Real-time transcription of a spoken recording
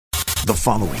The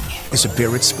following is a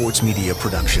Barrett Sports Media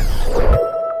production.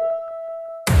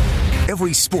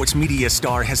 Every sports media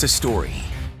star has a story.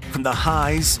 From the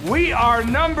highs... We are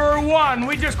number one.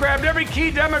 We just grabbed every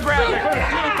key demographic.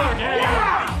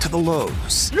 To the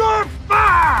lows. You're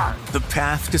fired! The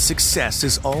path to success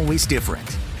is always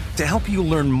different. To help you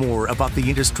learn more about the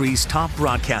industry's top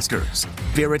broadcasters,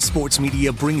 Barrett Sports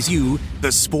Media brings you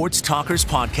the Sports Talkers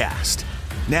Podcast.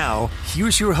 Now,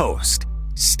 here's your host,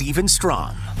 Stephen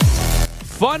Strom.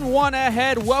 Fun one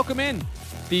ahead. Welcome in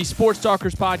the Sports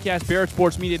Talkers Podcast,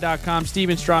 BarrettSportsMedia.com.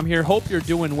 Stephen Strom here. Hope you're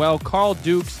doing well. Carl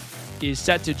Dukes is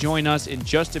set to join us in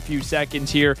just a few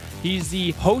seconds here. He's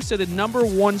the host of the number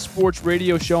one sports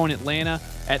radio show in Atlanta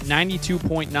at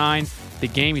 92.9 The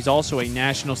Game. He's also a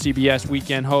national CBS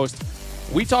weekend host.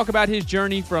 We talk about his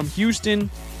journey from Houston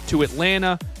to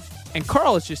Atlanta, and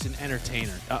Carl is just an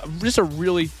entertainer. Just a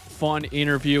really fun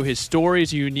interview. His story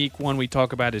is a unique one. We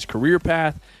talk about his career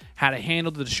path, how to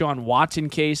handle the Deshaun Watson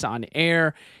case on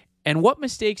air, and what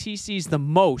mistakes he sees the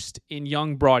most in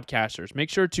young broadcasters. Make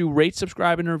sure to rate,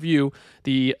 subscribe, and review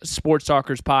the Sports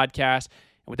Talkers Podcast.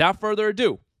 And without further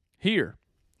ado, here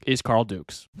is Carl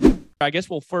Dukes. I guess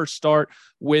we'll first start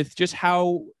with just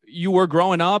how you were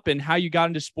growing up and how you got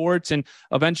into sports and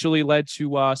eventually led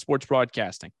to sports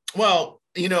broadcasting. Well,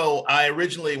 you know, I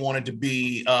originally wanted to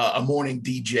be a morning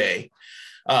DJ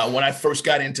when I first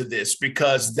got into this,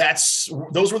 because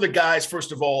those were the guys,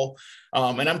 first of all,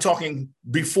 and I'm talking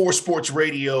before sports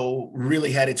radio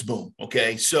really had its boom.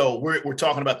 Okay, so we're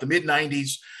talking about the mid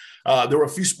 90s. There were a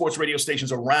few sports radio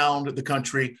stations around the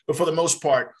country, but for the most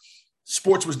part,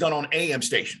 sports was done on AM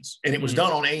stations, and it was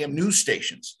done on AM news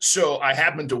stations. So I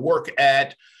happened to work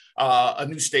at a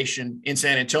news station in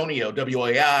San Antonio,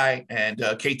 WAI and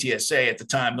KTSA at the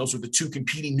time. Those were the two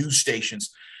competing news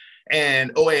stations.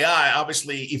 And OAI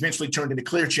obviously eventually turned into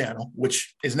Clear Channel,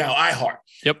 which is now iHeart.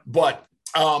 Yep. But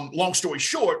long story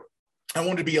short, I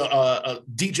wanted to be a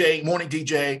DJ, morning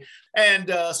DJ. And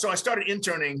so I started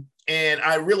interning, and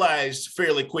I realized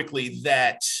fairly quickly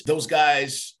that those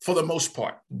guys, for the most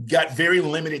part, got very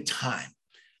limited time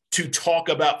to talk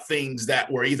about things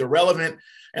that were either relevant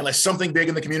unless something big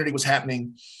in the community was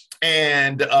happening.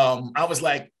 And I was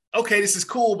like, okay, this is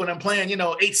cool, but I'm playing,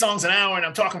 8 songs an hour and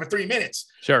I'm talking for 3 minutes.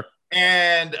 Sure.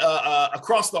 And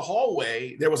across the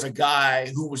hallway, there was a guy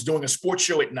who was doing a sports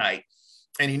show at night,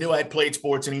 and he knew I had played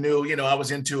sports, and he knew, I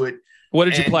was into it. What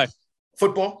did you play?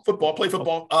 Football, played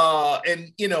football,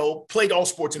 and, played all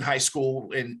sports in high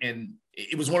school. And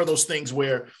it was one of those things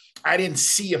where I didn't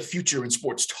see a future in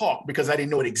sports talk because I didn't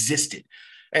know it existed.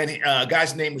 And a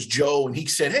guy's name was Joe, and he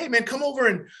said, hey, man, come over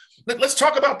and let's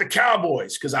talk about the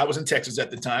Cowboys, because I was in Texas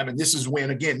at the time. And this is when,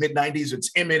 again, mid-90s, it's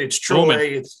Emmett, it's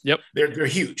Troy. They're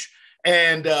huge.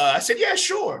 And I said, yeah,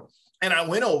 sure. And I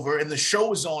went over, and the show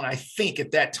was on, I think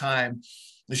at that time,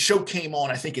 the show came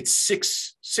on, I think it's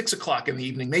 6 o'clock in the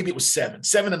evening. Maybe it was 7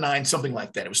 to 9, something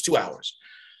like that. It was 2 hours.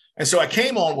 And so I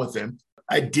came on with him.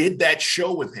 I did that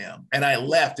show with him, and I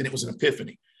left, and it was an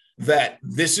epiphany that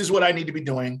this is what I need to be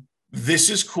doing. This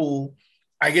is cool.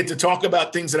 I get to talk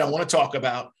about things that I want to talk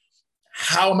about.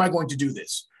 How am I going to do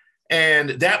this? And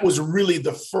that was really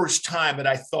the first time that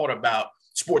I thought about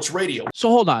sports radio. So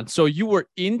hold on. So you were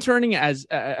interning as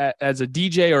a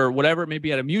DJ or whatever,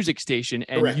 maybe at a music station,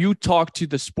 and Correct. You talked to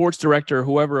the sports director, or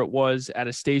whoever it was at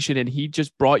a station, and he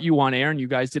just brought you on air, and you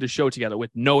guys did a show together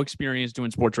with no experience doing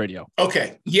sports radio.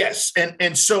 Okay. Yes.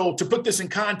 And so to put this in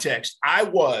context,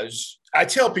 I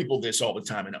tell people this all the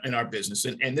time in our business,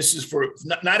 and this is for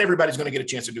not everybody's going to get a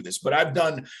chance to do this, but I've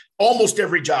done almost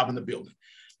every job in the building.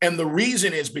 And the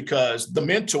reason is because the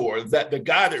mentor, the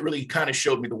guy that really kind of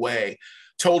showed me the way,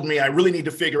 told me I really need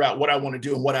to figure out what I want to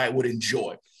do and what I would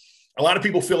enjoy. A lot of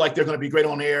people feel like they're going to be great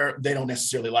on air. They don't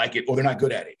necessarily like it, or they're not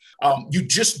good at it. You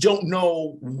just don't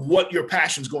know what your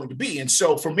passion is going to be. And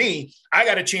so for me, I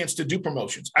got a chance to do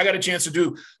promotions. I got a chance to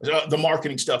do the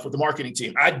marketing stuff with the marketing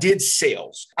team. I did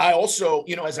sales. I also,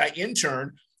 as I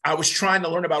interned, I was trying to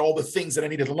learn about all the things that I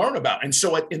needed to learn about. And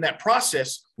so in that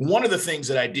process, one of the things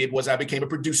that I did was I became a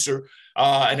producer.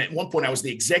 And at one point, I was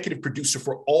the executive producer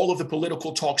for all of the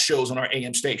political talk shows on our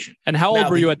AM station. And how old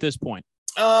were you at this point?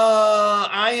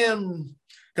 I am,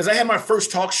 because I had my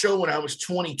first talk show when I was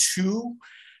 22.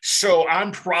 So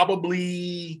I'm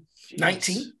probably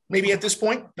 19, maybe at this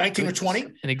point, 19 or 20.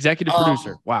 An executive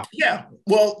producer. Wow. Yeah.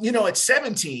 Well, at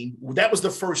 17, that was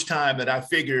the first time that I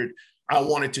figured I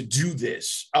wanted to do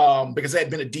this because I had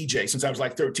been a DJ since I was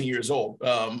like 13 years old.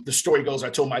 The story goes, I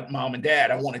told my mom and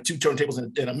dad I wanted 2 turntables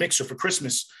and a mixer for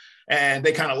Christmas. And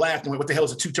they kind of laughed and went, what the hell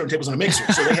is 2 turntables and a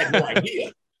mixer? So they had no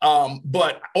idea.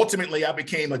 But ultimately, I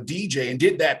became a DJ and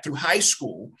did that through high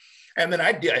school. And then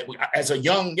I did, as a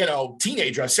young,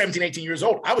 teenager, I was 17, 18 years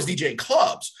old, I was DJing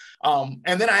clubs. And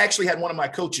then I actually had one of my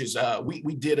coaches,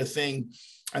 we did a thing,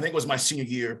 I think it was my senior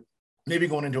year, maybe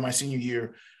going into my senior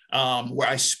year, where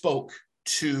I spoke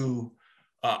to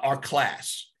our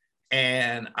class.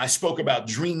 And I spoke about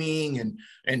dreaming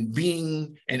and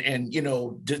being and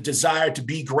desire to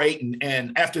be great.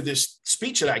 And after this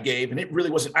speech that I gave, and it really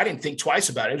wasn't, I didn't think twice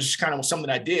about it. It was just kind of something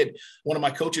I did. One of my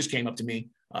coaches came up to me.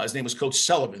 His name was Coach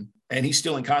Sullivan, and he's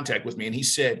still in contact with me. And he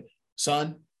said,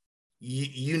 son,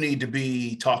 you need to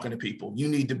be talking to people. You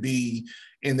need to be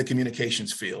in the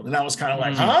communications field. And I was kind of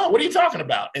like, what are you talking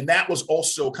about? And that was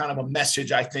also kind of a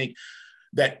message, I think,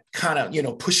 that kind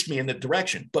of, pushed me in that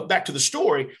direction. But back to the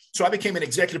story. So I became an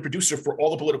executive producer for all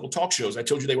the political talk shows. I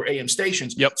told you they were AM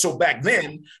stations. Yep. So back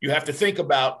then you have to think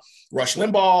about Rush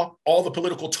Limbaugh, all the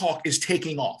political talk is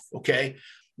taking off. Okay.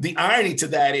 The irony to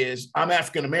that is I'm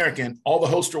African-American, all the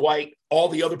hosts are white, all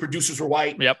the other producers were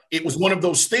white. Yep. It was one of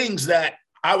those things that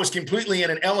I was completely in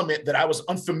an element that I was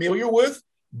unfamiliar with,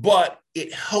 but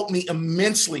it helped me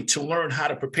immensely to learn how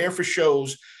to prepare for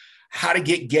shows, how to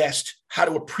get guests, how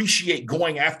to appreciate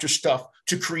going after stuff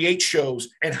to create shows,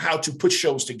 and how to put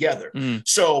shows together.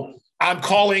 So I'm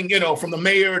calling, from the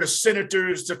mayor to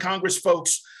senators to Congress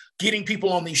folks, getting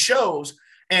people on these shows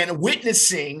and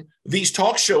witnessing these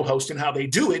talk show hosts and how they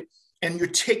do it. And you're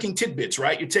taking tidbits,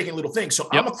 right? You're taking little things. So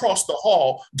I'm across the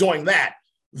hall doing that.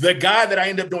 The guy that I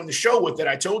ended up doing the show with that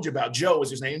I told you about, Joe is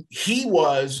his name. He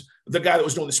was the guy that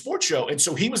was doing the sports show. And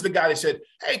so he was the guy that said,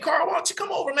 hey, Carl, why don't you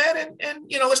come over, man? And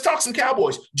let's talk some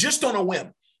Cowboys, just on a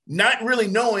whim, not really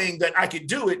knowing that I could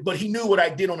do it, but he knew what I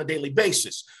did on a daily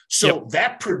basis. So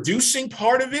that producing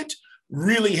part of it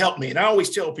really helped me. And I always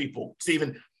tell people,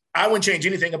 Stephen, I wouldn't change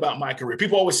anything about my career.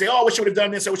 People always say, oh, I wish I would have done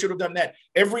this. I wish I would have done that.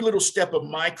 Every little step of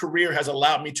my career has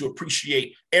allowed me to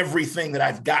appreciate everything that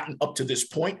I've gotten up to this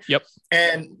point. Yep.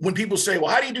 And when people say, well,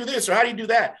 how do you do this or how do you do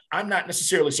that? I'm not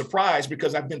necessarily surprised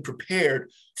because I've been prepared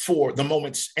for the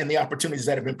moments and the opportunities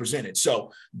that have been presented.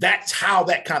 So that's how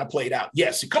that kind of played out.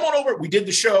 Yes. Come on over. We did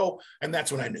the show. And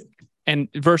that's when I knew. And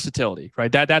versatility,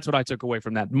 right? That's what I took away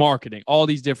from that. Marketing, all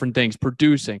these different things,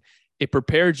 producing. It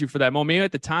prepares you for that moment. Maybe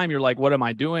at the time you're like, what am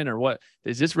I doing? Or what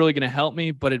is this really going to help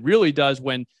me? But it really does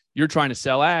when you're trying to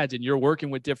sell ads and you're working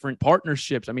with different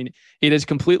partnerships. I mean, it has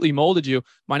completely molded you.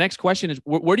 My next question is,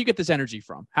 where do you get this energy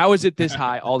from? How is it this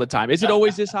high all the time? Is it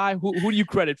always this high? Who do you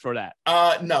credit for that?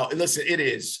 No, listen, it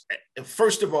is.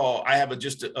 First of all, I have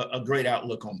just a great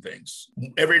outlook on things.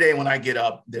 Every day when I get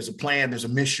up, there's a plan, there's a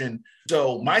mission.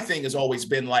 So my thing has always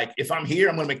been like, if I'm here,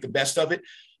 I'm going to make the best of it,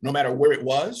 no matter where it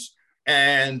was.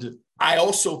 And I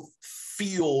also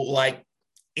feel like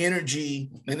energy,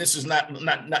 and this is not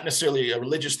necessarily a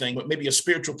religious thing, but maybe a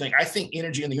spiritual thing. I think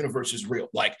energy in the universe is real.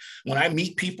 Like when I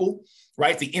meet people,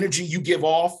 right, the energy you give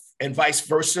off and vice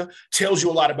versa tells you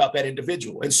a lot about that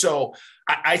individual. And so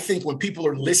I think when people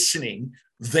are listening,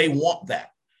 they want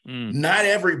that. Not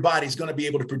everybody's going to be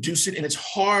able to produce it. And it's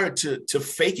hard to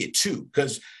fake it too,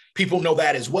 because people know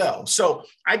that as well. So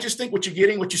I just think what you're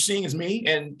getting, what you're seeing is me.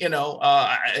 And,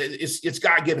 it's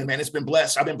God-given, man. It's been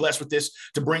blessed. I've been blessed with this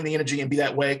to bring the energy and be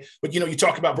that way. But, you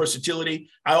talk about versatility.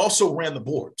 I also ran the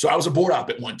board. So I was a board op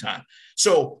at one time.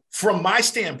 So from my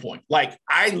standpoint, like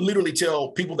I literally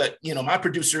tell people that, my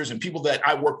producers and people that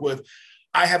I work with,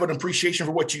 I have an appreciation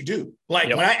for what you do. Like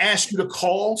when I ask you to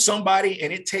call somebody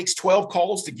and it takes 12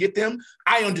 calls to get them,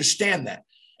 I understand that.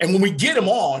 And when we get them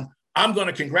on, I'm going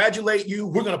to congratulate you.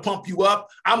 We're going to pump you up.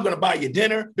 I'm going to buy you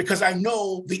dinner because I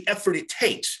know the effort it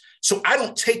takes. So I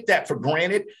don't take that for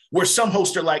granted, where some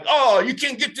hosts are like, oh, you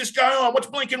can't get this guy on. What's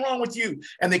blinking wrong with you?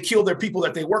 And they kill their people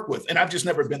that they work with. And I've just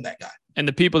never been that guy. And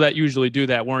the people that usually do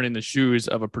that weren't in the shoes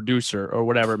of a producer or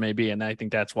whatever it may be. And I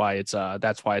think that's why it's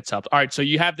helped. All right. So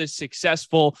you have this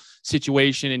successful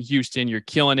situation in Houston. You're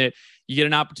killing it. You get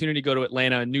an opportunity to go to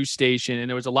Atlanta, a new station, and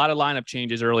there was a lot of lineup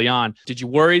changes early on. Did you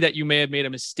worry that you may have made a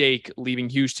mistake leaving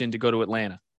Houston to go to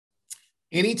Atlanta?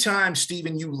 Anytime,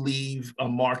 Stephen, you leave a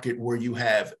market where you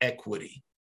have equity,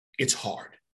 it's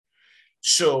hard.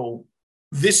 So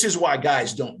this is why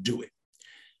guys don't do it.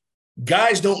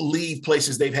 Guys don't leave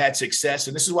places they've had success.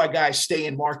 And this is why guys stay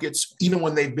in markets, even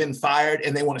when they've been fired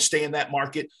and they want to stay in that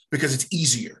market, because it's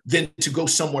easier than to go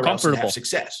somewhere else and have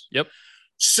success. Yep.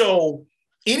 So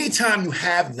anytime you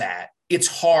have that, it's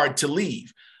hard to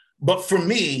leave. But for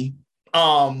me,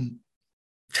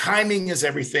 timing is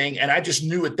everything. And I just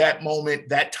knew at that moment,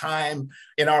 that time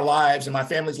in our lives and my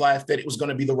family's life, that it was going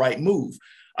to be the right move.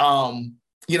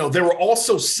 There were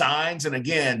also signs. And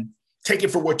again, take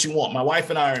it for what you want. My wife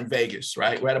and I are in Vegas,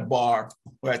 right? We're at a bar.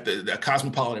 We're at the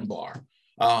Cosmopolitan bar,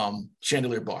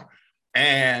 Chandelier Bar.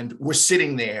 And we're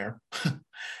sitting there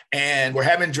and we're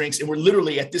having drinks. And we're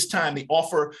literally at this time, the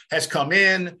offer has come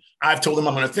in. I've told them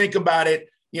I'm going to think about it.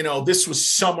 You know, this was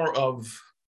summer of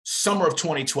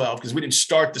 2012, because we didn't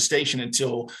start the station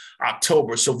until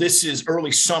October. So this is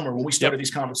early summer when we started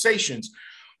these conversations.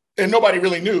 And nobody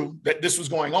really knew that this was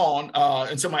going on.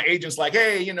 And so my agent's like,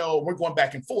 hey, you know, we're going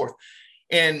back and forth.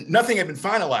 And nothing had been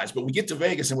finalized. But we get to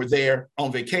Vegas and we're there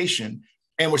on vacation.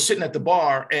 And we're sitting at the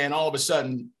bar. And all of a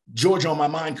sudden, Georgia on My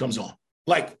Mind comes on.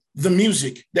 Like the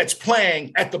music that's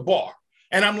playing at the bar.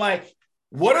 And I'm like,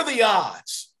 what are the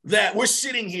odds that we're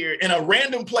sitting here in a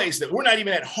random place that we're not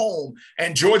even at home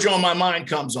and Georgia on My Mind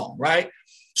comes on, right?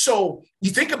 So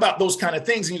you think about those kind of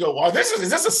things and you go, well, is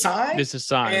this a sign? It's a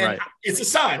sign, and right? It's a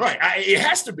sign, right? It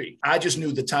has to be. I just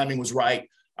knew the timing was right.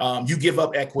 You give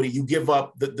up equity, you give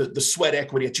up the sweat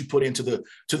equity that you put into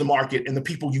the market and the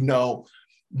people you know.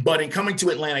 But in coming to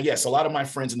Atlanta, yes, a lot of my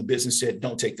friends in the business said,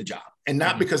 don't take the job. And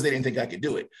not because they didn't think I could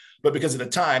do it, but because at the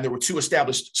time there were 2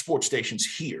 established sports stations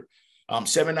here.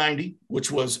 790,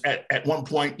 which was at one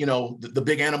point, you know, the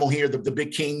big animal here, the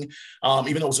big king,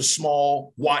 even though it was a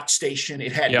small watch station,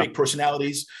 it had big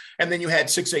personalities. And then you had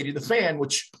 680 The Fan,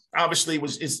 which obviously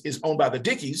is owned by the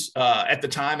Dickies at the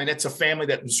time. And it's a family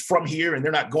that was from here and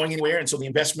they're not going anywhere. And so the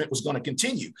investment was going to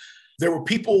continue. There were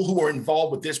people who were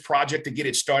involved with this project to get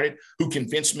it started who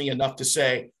convinced me enough to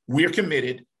say, we're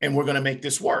committed and we're going to make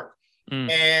this work.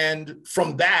 And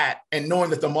from that, and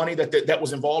knowing that the money that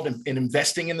was involved in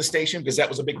investing in the station, because that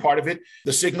was a big part of it,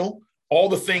 the signal, all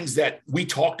the things that we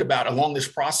talked about along this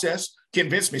process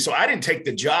convinced me. So I didn't take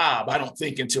the job, I don't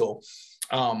think, until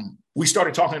we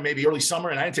started talking maybe early summer,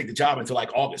 and I didn't take the job until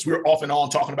like August. We were off and on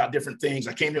talking about different things.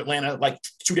 I came to Atlanta like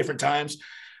 2 different times,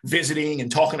 visiting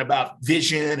and talking about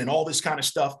vision and all this kind of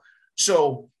stuff.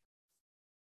 So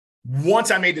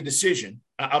once I made the decision,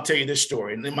 I'll tell you this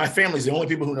story. And my family's the only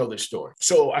people who know this story.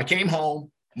 So I came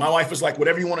home. My wife was like,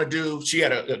 whatever you want to do. She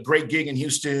had a great gig in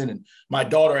Houston. And my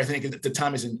daughter, I think at the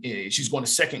time she's going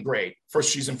to 2nd grade.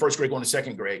 She's in 1st grade, going to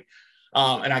 2nd grade.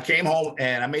 And I came home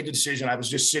and I made the decision. I was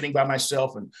just sitting by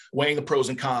myself and weighing the pros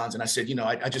and cons. And I said, you know,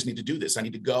 I just need to do this. I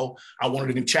need to go. I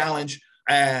wanted a new challenge.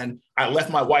 And I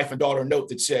left my wife and daughter a note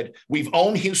that said, we've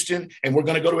owned Houston and we're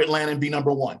going to go to Atlanta and be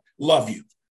number 1. Love you.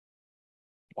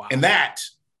 Wow. And that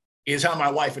is how my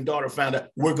wife and daughter found out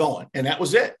we're going. And that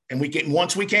was it. And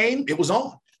once we came, it was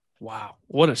on. Wow.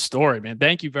 What a story, man.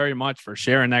 Thank you very much for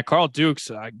sharing that. Carl Dukes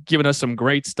giving us some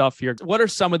great stuff here. What are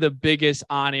some of the biggest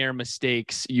on-air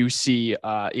mistakes you see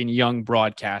in young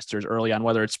broadcasters early on,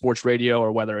 whether it's sports radio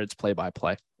or whether it's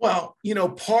play-by-play? Well, you know,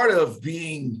 part of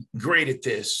being great at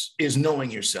this is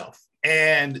knowing yourself.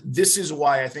 And this is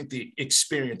why I think the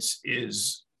experience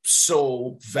is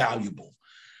so valuable.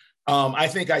 I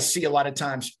think I see a lot of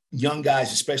times young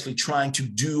guys, especially trying to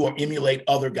do or emulate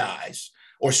other guys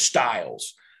or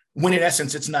styles, when in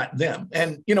essence, it's not them.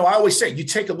 And, you know, I always say you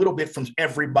take a little bit from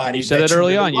everybody. You said that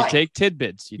early on. You take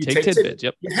tidbits. You take tidbits.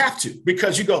 Yep. You have to,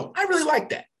 because you go, I really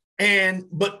like that. And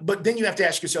but then you have to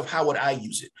ask yourself, how would I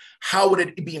use it? How would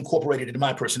it be incorporated into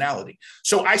my personality?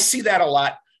 So I see that a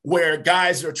lot where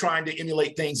guys are trying to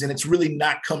emulate things and it's really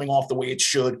not coming off the way it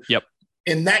should. Yep.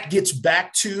 And that gets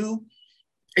back to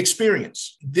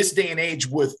experience. This day and age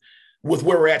with where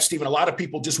we're at, Stephen, a lot of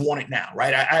people just want it now,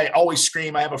 right? I always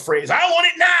scream, I have a phrase, I want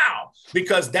it now,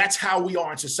 because that's how we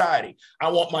are in society. I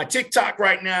want my TikTok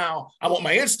right now. I want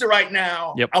my Insta right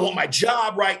now. Yep. I want my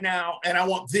job right now. And I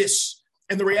want this.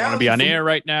 And the reality, I want to be on air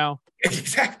right now.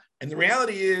 Exactly. And the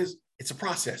reality is it's a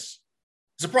process.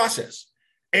 It's a process.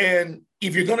 And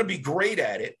if you're going to be great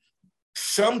at it,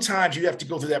 sometimes you have to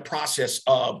go through that process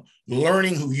of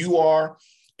learning who you are,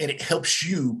 and it helps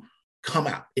you come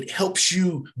out. It helps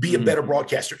you be a better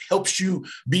broadcaster. It helps you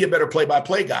be a better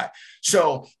play-by-play guy.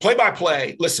 So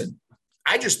play-by-play, listen,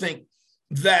 I just think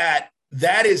that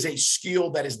is a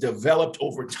skill that is developed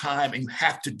over time, and you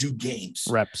have to do games.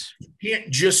 Reps. You can't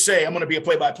just say, I'm going to be a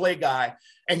play-by-play guy.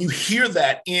 And you hear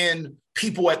that in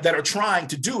people that are trying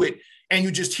to do it, and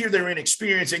you just hear their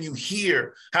inexperience, and you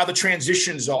hear how the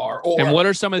transitions are. And what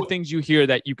are some of the things you hear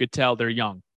that you could tell they're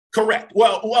young? Correct.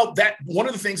 Well, that one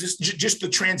of the things is just the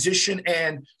transition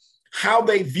and how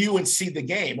they view and see the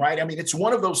game, right? I mean, it's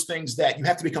one of those things that you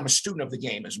have to become a student of the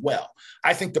game as well.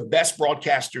 I think the best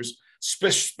broadcasters,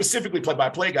 specifically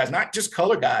play-by-play guys, not just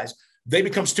color guys, they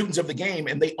become students of the game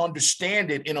and they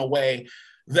understand it in a way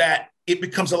that it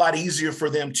becomes a lot easier for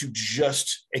them to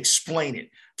just explain it,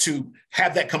 to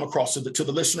have that come across to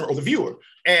the listener or the viewer.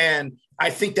 And I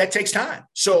think that takes time.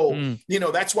 So, you know,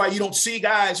 that's why you don't see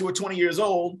guys who are 20 years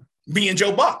old being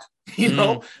Joe Buck. You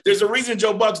know, there's a reason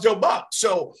Joe Buck's Joe Buck.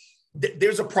 So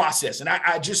there's a process. And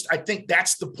I think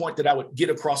that's the point that I would get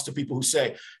across to people who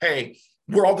say, hey,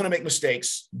 we're all going to make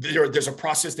mistakes. There's a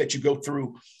process that you go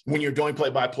through when you're doing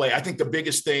play-by-play. I think the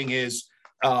biggest thing is,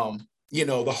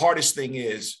 the hardest thing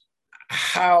is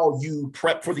how you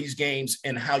prep for these games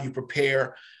and how you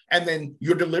prepare, and then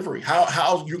your delivery,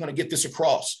 how you're going to get this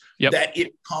across, that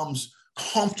it comes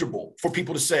comfortable for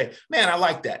people to say, man, I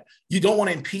like that. You don't want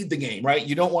to impede the game, right?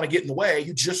 You don't want to get in the way.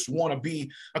 You just want to be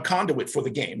a conduit for the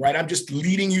game, right? I'm just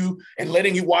leading you and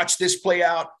letting you watch this play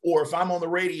out. Or if I'm on the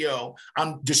radio,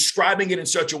 I'm describing it in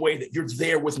such a way that you're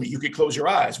there with me. You could close your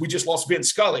eyes. We just lost Vin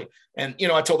Scully. And,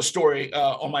 I told a story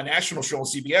on my national show on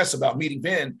CBS about meeting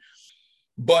Vin.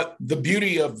 But the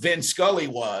beauty of Vin Scully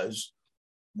was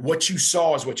what you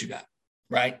saw is what you got.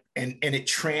 Right. And it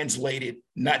translated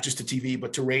not just to TV,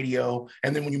 but to radio.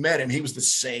 And then when you met him, he was the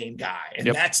same guy. And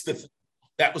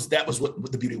that was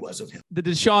what the beauty was of him. The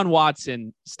Deshaun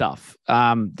Watson stuff,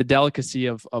 the delicacy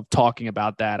of talking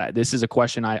about that. This is a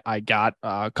question I got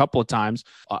a couple of times.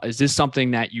 Is this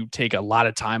something that you take a lot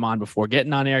of time on before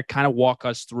getting on air? Kind of walk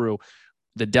us through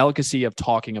the delicacy of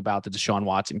talking about the Deshaun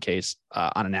Watson case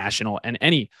on a national and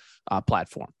any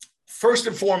platform. First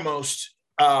and foremost,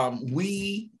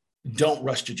 we don't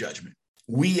rush to judgment.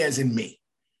 We as in me.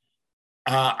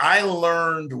 I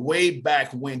learned way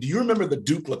back when. Do you remember the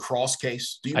Duke lacrosse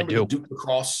case? Do you remember the Duke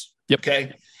lacrosse? Yep.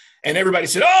 Okay. And everybody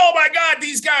said, oh my God,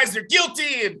 these guys, they're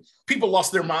guilty. And people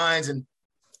lost their minds and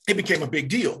it became a big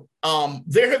deal.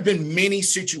 There have been many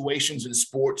situations in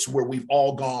sports where we've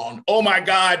all gone, oh my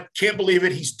God, can't believe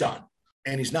it. He's done.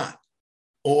 And he's not.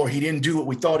 Or he didn't do what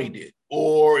we thought he did.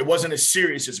 Or it wasn't as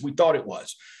serious as we thought it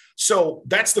was. So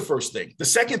that's the first thing. The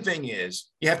second thing is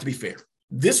you have to be fair.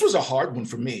 This was a hard one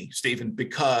for me, Stephen,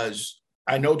 because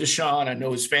I know Deshaun, I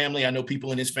know his family, I know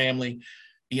people in his family.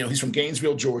 He's from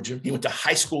Gainesville, Georgia. He went to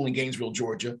high school in Gainesville,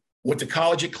 Georgia, went to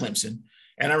college at Clemson.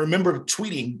 And I remember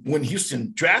tweeting when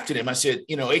Houston drafted him, I said,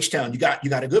 H-Town, you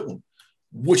got a good one,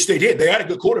 which they did. They had a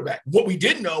good quarterback. What we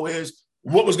didn't know is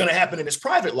what was going to happen in his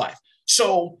private life.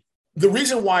 So the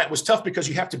reason why it was tough, because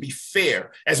you have to be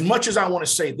fair. As much as I want to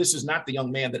say this is not the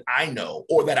young man that I know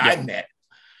or that I met,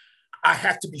 I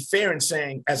have to be fair in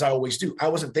saying, as I always do, I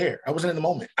wasn't there. I wasn't in the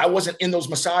moment. I wasn't in those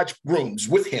massage rooms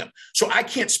with him. So I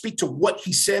can't speak to what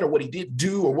he said or what he did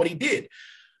do or what he did.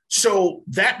 So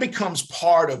that becomes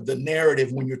part of the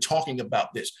narrative when you're talking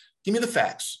about this. Give me the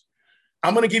facts.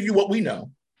 I'm going to give you what we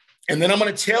know. And then I'm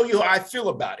going to tell you how I feel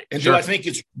about it. And do I think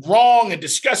it's wrong and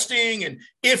disgusting? And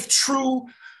if true,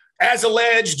 as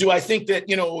alleged, do I think that,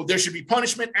 there should be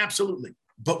punishment? Absolutely.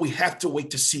 But we have to wait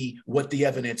to see what the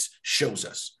evidence shows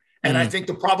us. And I think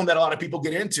the problem that a lot of people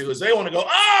get into is they want to go,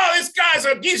 oh,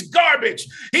 he's garbage.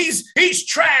 He's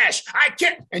trash. I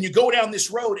can't. And you go down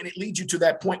this road and it leads you to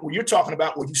that point where you're talking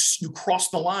about where you cross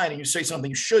the line and you say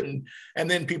something you shouldn't. And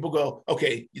then people go,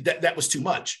 okay, that was too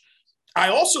much. I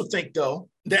also think, though,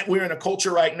 that we're in a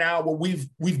culture right now where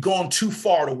we've gone too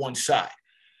far to one side.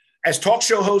 As talk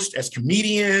show hosts, as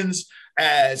comedians,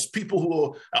 as people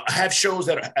who have shows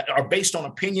that are based on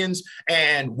opinions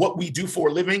and what we do for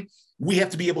a living, we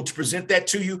have to be able to present that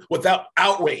to you without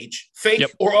outrage, fake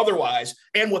or otherwise,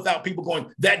 and without people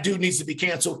going, that dude needs to be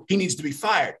canceled. He needs to be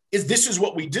fired. This is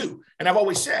what we do. And I've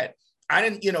always said,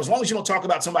 as long as you don't talk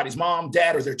about somebody's mom,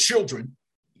 dad, or their children,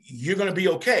 you're going to be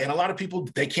okay. And a lot of people,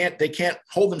 they can't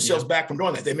hold themselves back from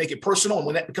doing that. They make it personal. And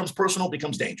when that becomes personal, it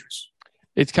becomes dangerous.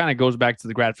 It kind of goes back to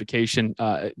the gratification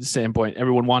standpoint.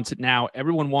 Everyone wants it now.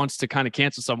 Everyone wants to kind of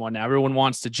cancel someone now. Everyone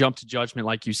wants to jump to judgment,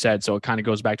 like you said. So it kind of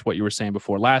goes back to what you were saying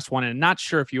before. Last one, and I'm not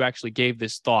sure if you actually gave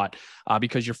this thought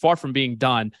because you're far from being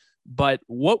done, but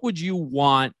what would you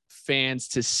want fans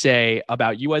to say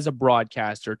about you as a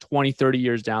broadcaster 20, 30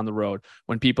 years down the road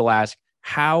when people ask,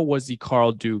 how was the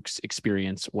Carl Dukes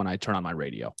experience when I turn on my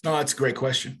radio? No, that's a great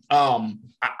question.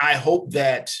 I hope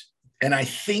that, and I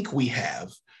think we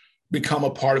have, become a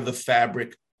part of the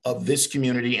fabric of this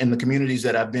community and the communities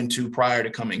that I've been to prior to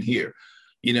coming here,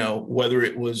 whether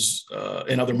it was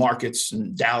in other markets,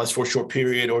 in Dallas for a short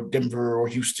period, or Denver or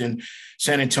Houston,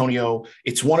 San Antonio.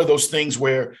 It's one of those things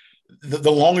where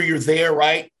the longer you're there,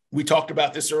 right? We talked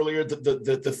about this earlier.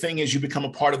 The thing is you become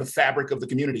a part of the fabric of the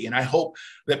community. And I hope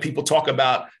that people talk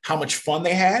about how much fun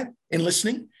they had in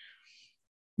listening.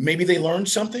 Maybe they learned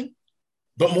something,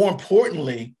 but more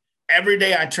importantly, every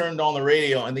day I turned on the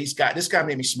radio and this guy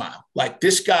made me smile. Like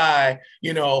this guy,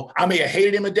 I may have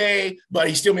hated him a day, but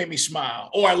he still made me smile.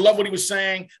 Or I love what he was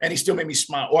saying and he still made me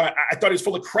smile. Or I thought he was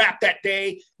full of crap that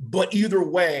day, but either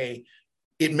way,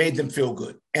 it made them feel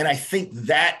good. And I think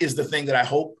that is the thing that I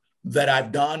hope that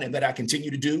I've done and that I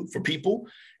continue to do for people.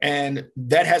 And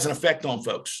that has an effect on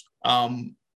folks. I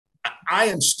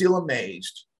am still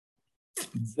amazed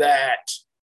that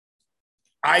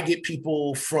I get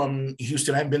people from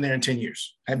Houston. I haven't been there in 10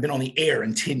 years. I haven't been on the air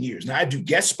in 10 years. Now I do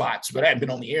guest spots, but I haven't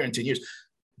been on the air in 10 years.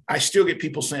 I still get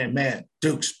people saying, man,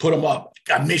 Dukes, put them up.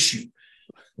 I miss you.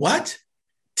 What?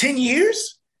 10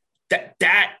 years?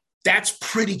 That's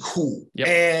pretty cool. Yep.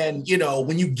 And,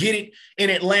 when you get it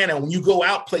in Atlanta, when you go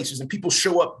out places and people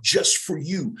show up just for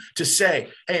you to say,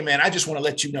 hey, man, I just want to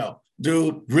let you know,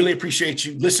 dude, really appreciate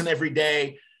you. Listen every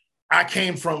day. I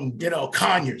came from,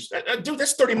 Conyers. Dude,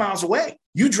 that's 30 miles away.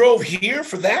 You drove here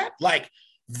for that? Like,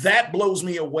 that blows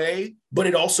me away, but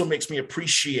it also makes me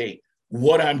appreciate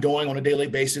what I'm doing on a daily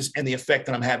basis and the effect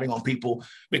that I'm having on people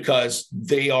because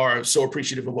they are so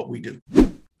appreciative of what we do.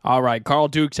 All right, Carl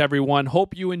Dukes, everyone.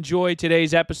 Hope you enjoyed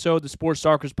today's episode, the Sports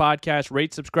Talkers Podcast.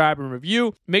 Rate, subscribe, and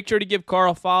review. Make sure to give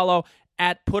Carl a follow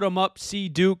at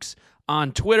PutEmUpCDukes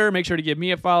on Twitter. Make sure to give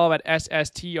me a follow at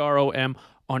SSTROM_.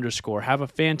 Have a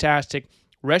fantastic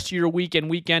rest of your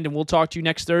weekend, and we'll talk to you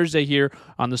next Thursday here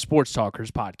on the Sports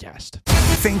Talkers Podcast.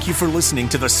 Thank you for listening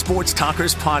to the Sports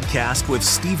Talkers Podcast with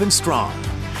Stephen Strom.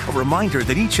 A reminder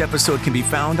that each episode can be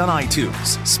found on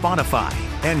iTunes, Spotify,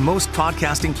 and most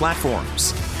podcasting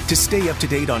platforms. To stay up to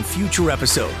date on future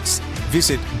episodes,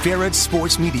 visit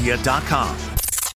VeritSportsMedia.com.